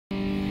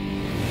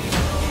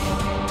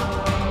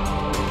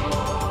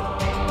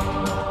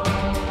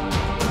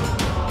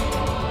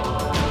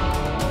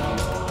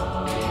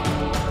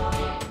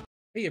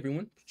Hey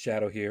everyone,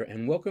 Shadow here,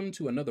 and welcome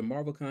to another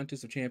Marvel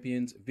Contest of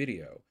Champions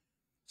video.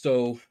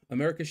 So,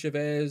 America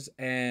Chavez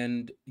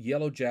and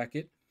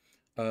YellowJacket,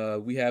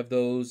 we have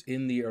those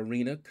in the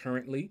arena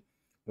currently.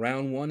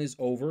 Round one is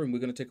over, and we're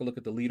going to take a look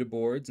at the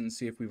leaderboards and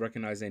see if we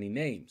recognize any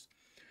names.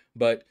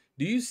 But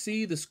do you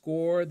see the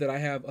score that I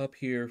have up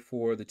here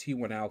for the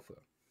T1 Alpha?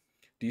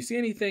 Do you see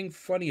anything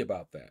funny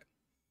about that?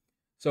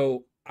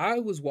 So, I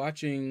was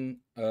watching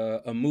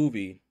a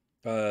movie,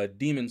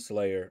 Demon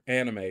Slayer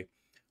anime,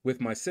 with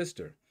my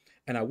sister,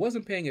 and I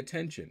wasn't paying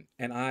attention,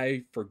 and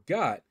I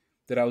forgot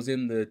that I was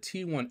in the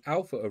T1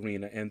 Alpha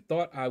arena and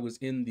thought I was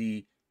in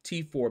the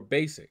T4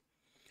 Basic.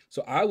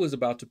 So I was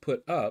about to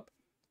put up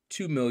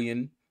 2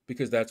 million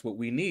because that's what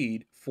we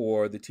need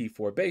for the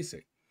T4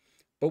 Basic.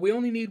 But we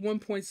only need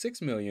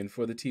 1.6 million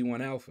for the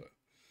T1 Alpha.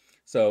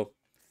 So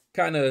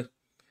kind of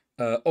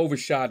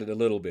overshot it a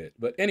little bit.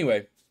 But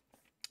anyway,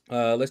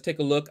 let's take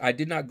a look. I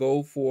did not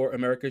go for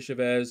America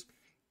Chavez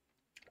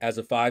as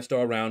a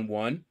 5-star round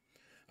one.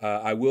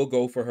 I will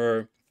go for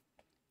her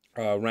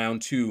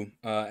round two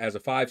as a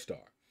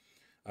 5-star,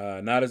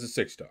 not as a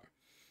 6-star.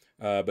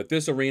 But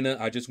this arena,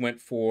 I just went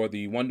for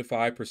the 1 to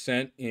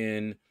 5%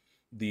 in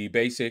the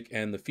basic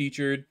and the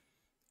featured,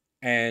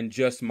 and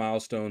just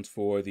milestones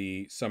for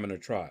the summoner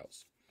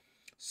trials.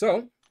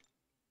 So,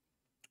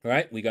 all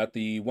right, we got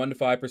the 1 to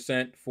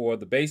 5% for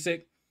the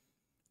basic,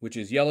 which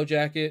is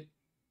YellowJacket,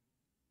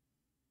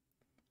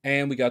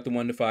 and we got the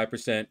 1 to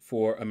 5%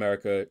 for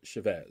America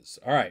Chavez.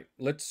 All right,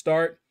 let's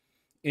start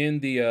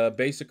in the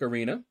basic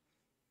arena.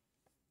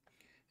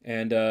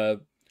 And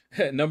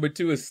number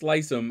 2 is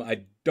Slice'em.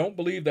 I don't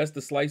believe that's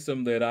the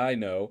Slice'em that I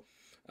know.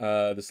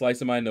 The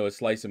Slice'em I know is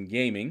Slice'em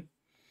Gaming.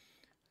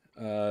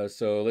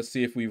 So let's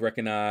see if we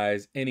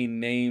recognize any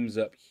names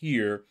up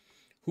here.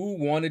 Who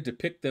wanted to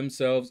pick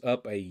themselves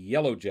up a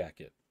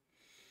YellowJacket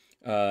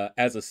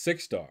as a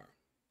 6-star?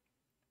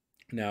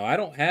 Now, I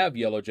don't have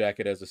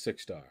YellowJacket as a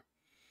 6-star.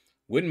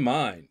 Wouldn't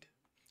mind.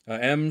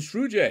 M.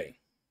 Shrujay.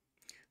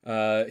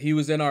 He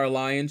was in our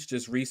alliance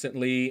just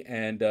recently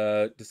and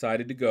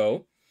decided to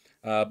go.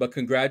 But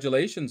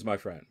congratulations, my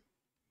friend.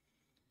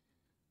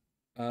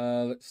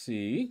 Let's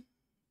see.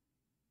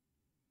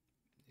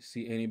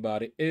 See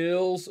anybody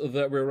else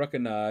that we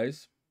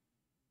recognize?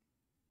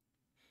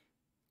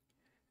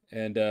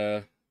 And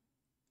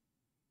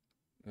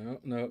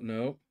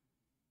no.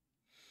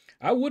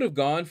 I would have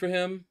gone for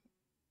him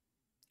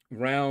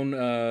round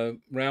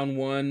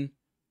one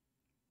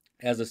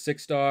as a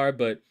 6-star,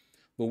 but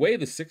the way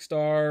the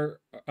 6-star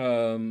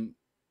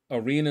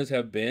arenas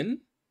have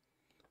been,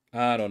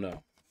 I don't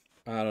know.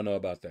 I don't know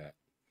about that.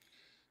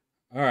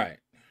 All right.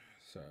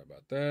 Sorry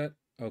about that.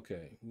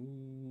 Okay.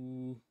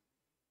 Ooh.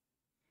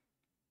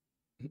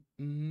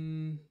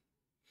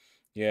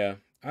 Yeah.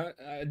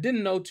 I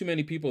didn't know too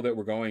many people that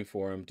were going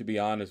for him, to be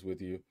honest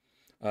with you,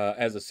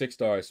 as a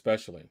 6-star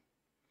especially.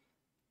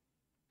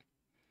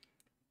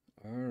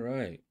 All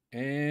right.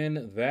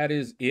 And that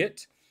is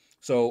it.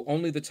 So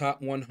only the top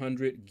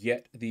 100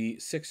 get the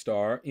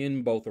 6-star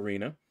in both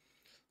arena.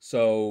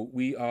 So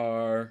we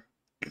are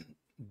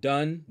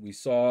done. We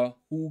saw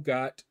who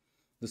got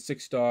the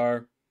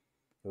 6-star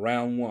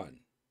round one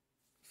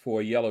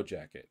for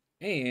YellowJacket.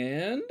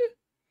 And,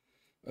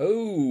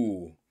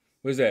 oh,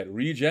 what is that?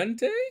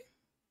 Regente?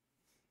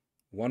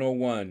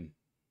 101.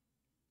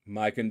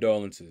 My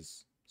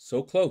condolences.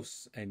 So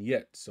close and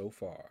yet so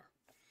far.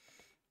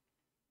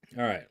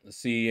 All right, let's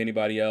see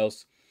anybody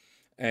else.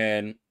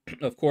 And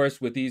of course,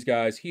 with these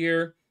guys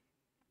here,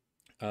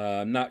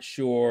 I'm not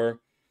sure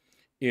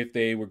if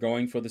they were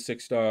going for the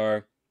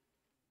 6-star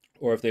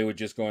or if they were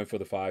just going for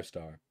the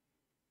 5-star.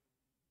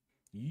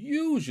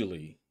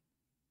 Usually,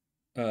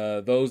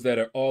 those that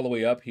are all the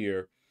way up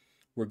here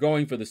were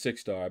going for the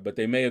 6-star, but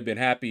they may have been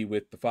happy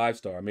with the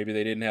 5-star. Maybe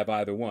they didn't have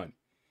either one.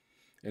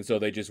 And so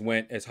they just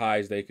went as high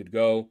as they could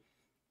go.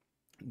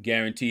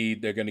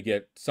 Guaranteed they're going to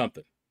get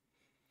something.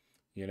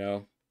 You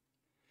know,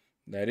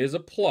 that is a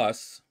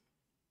plus.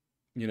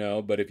 You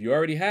know, but if you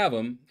already have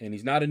him and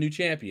he's not a new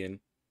champion,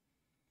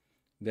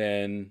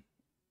 then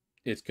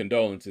it's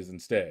condolences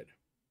instead.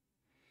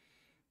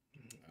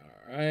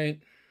 All right.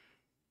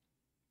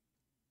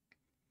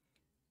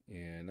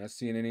 And not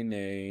seeing any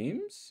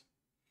names.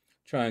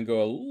 Try and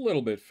go a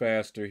little bit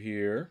faster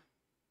here,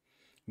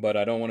 but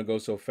I don't want to go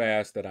so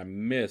fast that I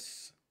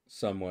miss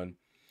someone.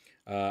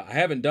 I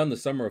haven't done the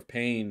Summer of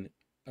Pain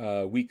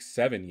week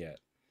 7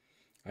 yet.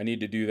 I need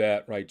to do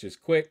that right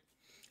just quick.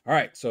 All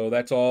right, so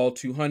that's all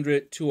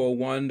 200,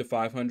 201 to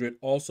 500.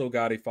 Also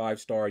got a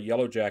 5-star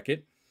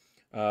YellowJacket.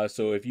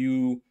 So if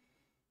you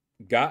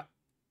got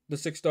the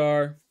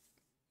 6-star,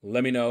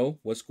 let me know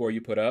what score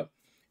you put up.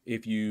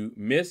 If you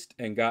missed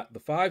and got the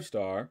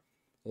 5-star,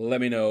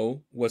 let me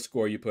know what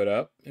score you put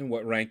up and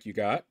what rank you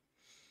got.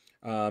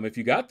 If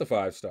you got the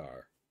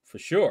 5-star, for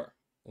sure,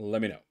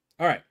 let me know.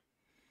 All right.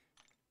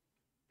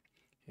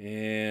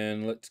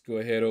 And let's go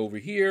ahead over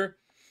here.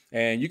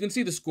 And you can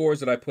see the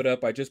scores that I put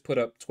up. I just put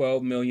up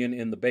 12 million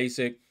in the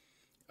basic.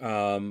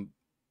 I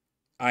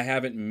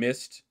haven't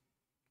missed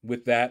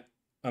with that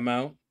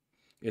amount.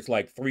 It's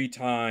like 3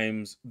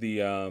 times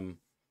the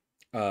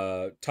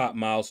top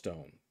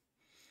milestone.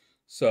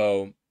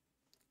 So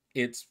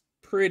it's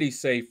pretty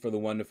safe for the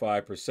 1 to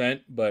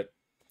 5%, but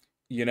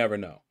you never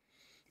know.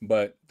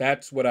 But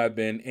that's what I've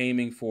been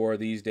aiming for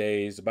these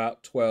days,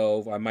 about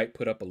 12. I might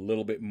put up a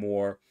little bit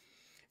more.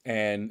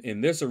 And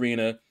in this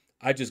arena,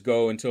 I just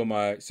go until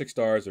my 6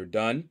 stars are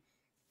done.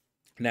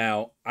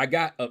 Now, I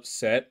got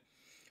upset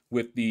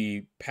with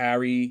the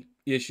parry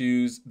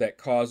issues that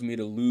caused me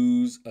to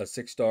lose a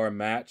 6-star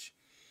match.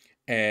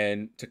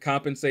 And to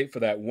compensate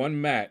for that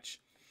one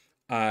match,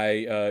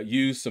 I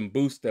used some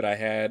boosts that I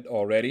had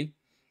already.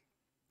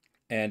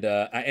 And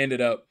I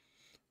ended up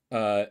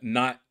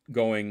not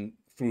going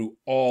through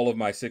all of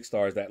my 6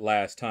 stars that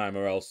last time,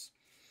 or else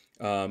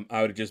I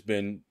would have just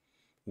been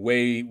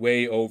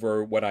way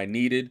over what I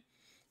needed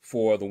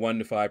for the 1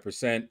 to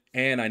 5%,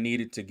 and I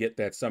needed to get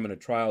that Summon of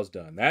Trials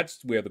done.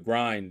 That's where the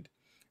grind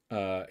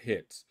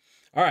hits.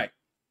 All right,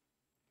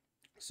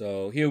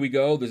 so here we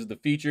go. This is the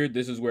featured.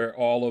 This is where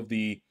all of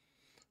the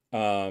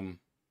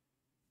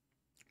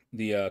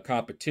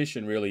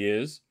competition really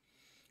is.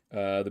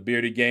 The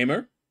Bearded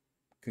Gamer,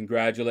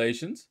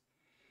 congratulations.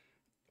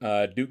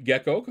 Duke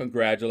Gecko,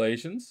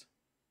 congratulations.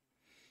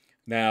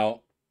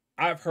 Now,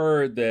 I've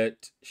heard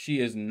that she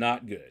is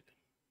not good.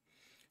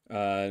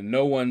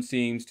 No one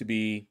seems to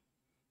be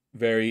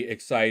very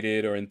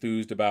excited or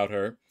enthused about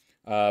her.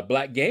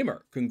 Black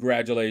Gamer,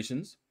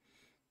 congratulations.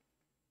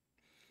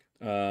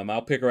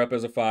 I'll pick her up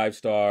as a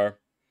 5-star.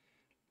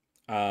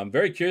 I'm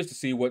very curious to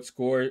see what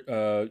score,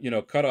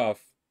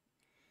 cutoff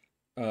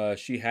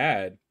she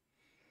had,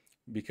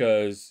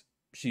 because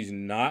she's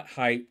not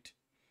hyped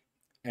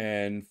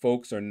and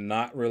folks are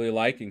not really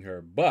liking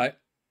her, but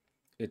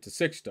it's a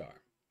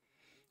 6-star.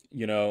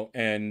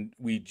 And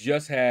we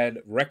just had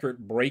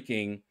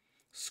record-breaking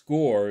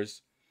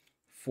scores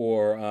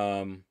for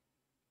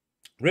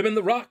Ribbon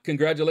the Rock,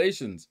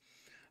 congratulations,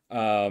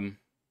 for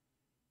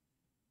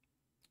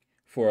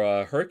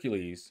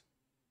Hercules.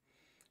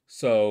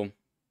 So,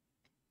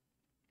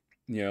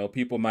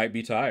 people might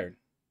be tired.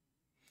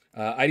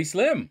 ID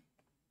Slim,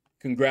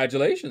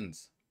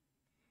 congratulations.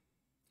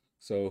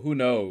 So who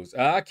knows?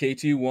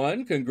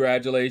 KT1,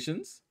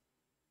 congratulations.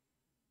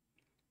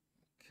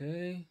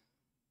 Okay.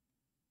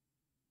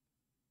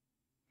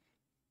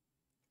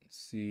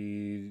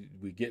 See,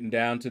 we're getting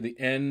down to the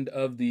end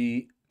of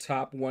the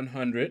top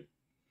 100,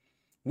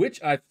 which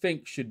I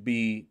think should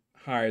be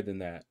higher than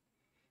that.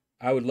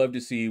 I would love to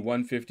see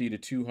 150 to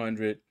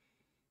 200,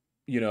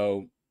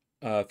 for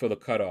the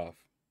cutoff.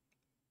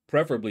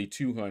 Preferably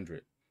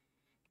 200.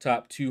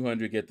 Top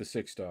 200 get the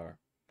 6-star.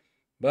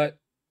 But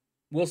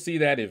we'll see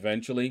that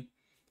eventually,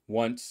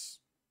 once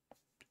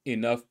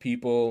enough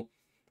people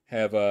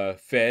have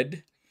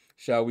fed,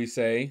 shall we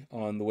say,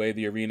 on the way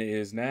the arena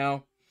is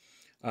now.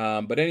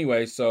 But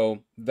anyway,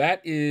 so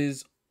that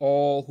is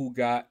all who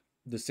got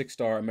the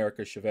 6-star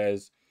America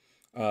Chavez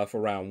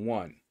for round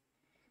 1.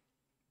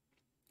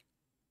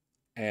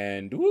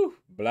 And woo,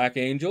 Black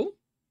Angel,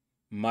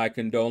 my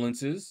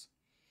condolences.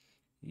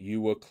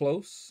 You were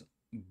close,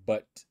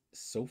 but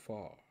so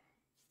far.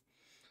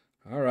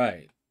 All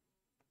right.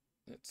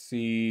 Let's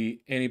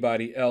see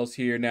anybody else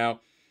here. Now,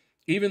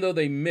 even though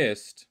they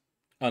missed,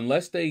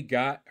 unless they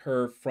got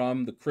her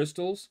from the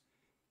crystals,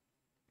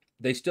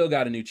 they still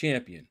got a new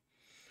champion.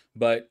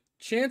 But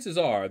chances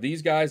are,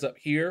 these guys up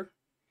here,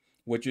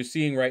 what you're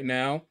seeing right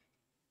now,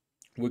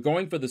 we're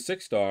going for the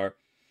 6-star,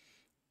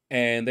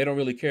 and they don't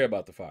really care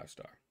about the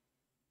 5-star.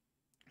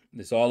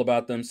 It's all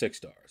about them 6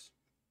 stars.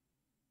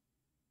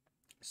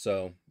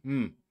 So,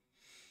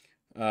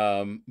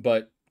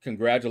 but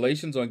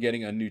congratulations on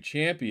getting a new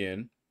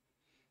champion.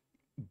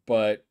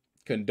 But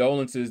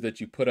condolences that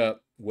you put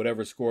up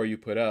whatever score you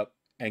put up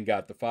and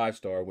got the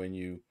 5-star when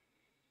you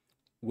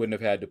wouldn't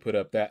have had to put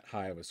up that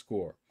high of a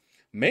score.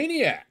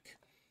 Maniac,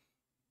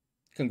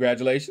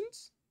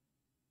 congratulations.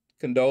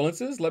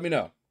 Condolences. Let me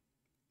know.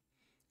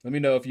 Let me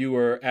know if you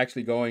were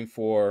actually going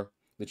for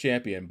the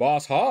champion.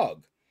 Boss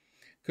Hog,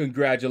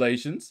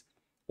 congratulations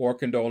or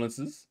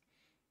condolences.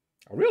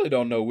 I really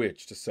don't know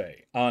which to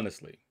say,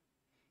 honestly.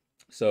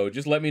 So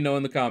just let me know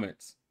in the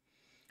comments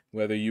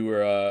whether you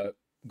were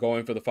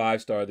going for the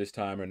 5-star this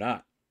time or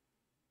not.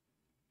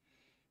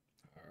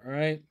 All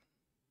right.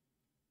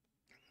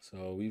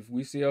 So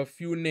we see a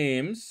few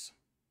names.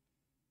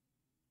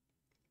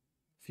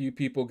 Few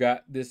people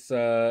got this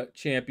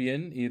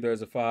champion either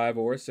as a 5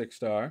 or a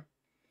 6-star.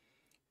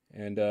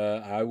 And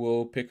I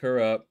will pick her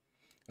up.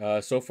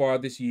 So far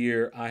this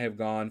year, I have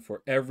gone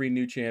for every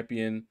new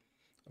champion.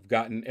 I've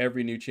gotten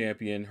every new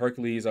champion.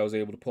 Hercules, I was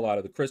able to pull out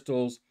of the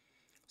crystals,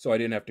 so I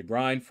didn't have to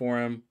grind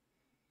for him,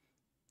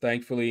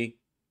 thankfully.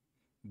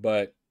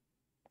 But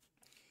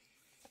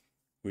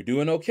we're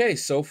doing okay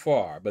so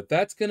far. But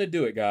that's going to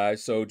do it,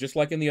 guys. So just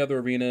like in the other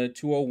arena,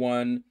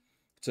 201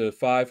 to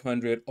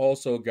 500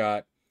 also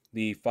got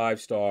the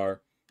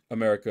 5-star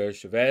America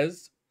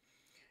Chavez.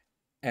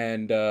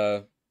 And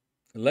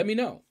let me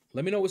know.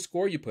 Let me know what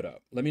score you put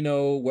up. Let me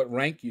know what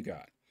rank you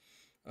got.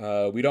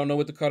 We don't know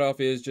what the cutoff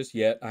is just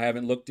yet. I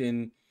haven't looked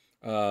in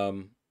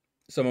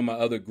some of my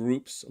other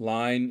groups,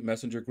 line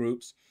messenger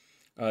groups.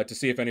 to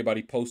see if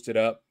anybody posted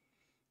up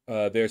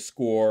their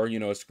score, you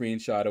know, a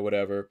screenshot or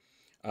whatever.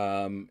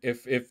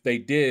 If they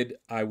did,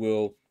 I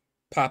will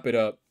pop it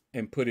up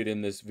and put it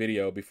in this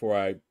video before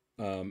I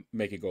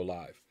make it go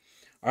live.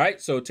 All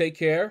right, so take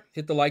care.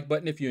 Hit the like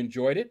button if you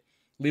enjoyed it.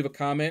 Leave a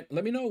comment.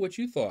 Let me know what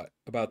you thought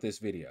about this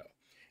video.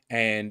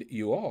 And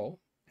you all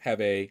have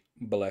a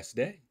blessed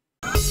day.